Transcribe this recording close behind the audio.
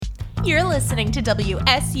You're listening to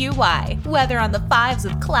WSUY, weather on the 5s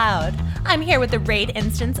with Cloude. I'm here with the raid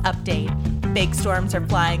instance update. Big storms are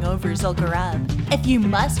flying over Zul'Gurub. If you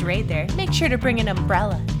must raid there, make sure to bring an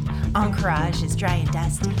umbrella. Ahn'Qiraj is dry and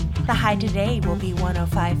dusty. The high today will be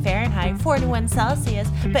 105 Fahrenheit, 41 Celsius,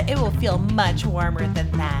 but it will feel much warmer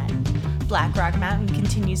than that. Blackrock Mountain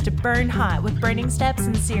continues to burn hot with burning steps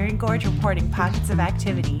and Searing Gorge reporting pockets of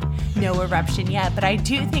activity. No eruption yet, but I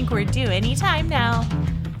do think we're due any time now.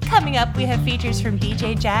 Coming up, we have features from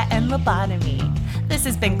DJ Jat and Lobotomy. This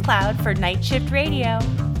has been Cloude for Night Shift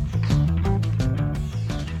Raidio.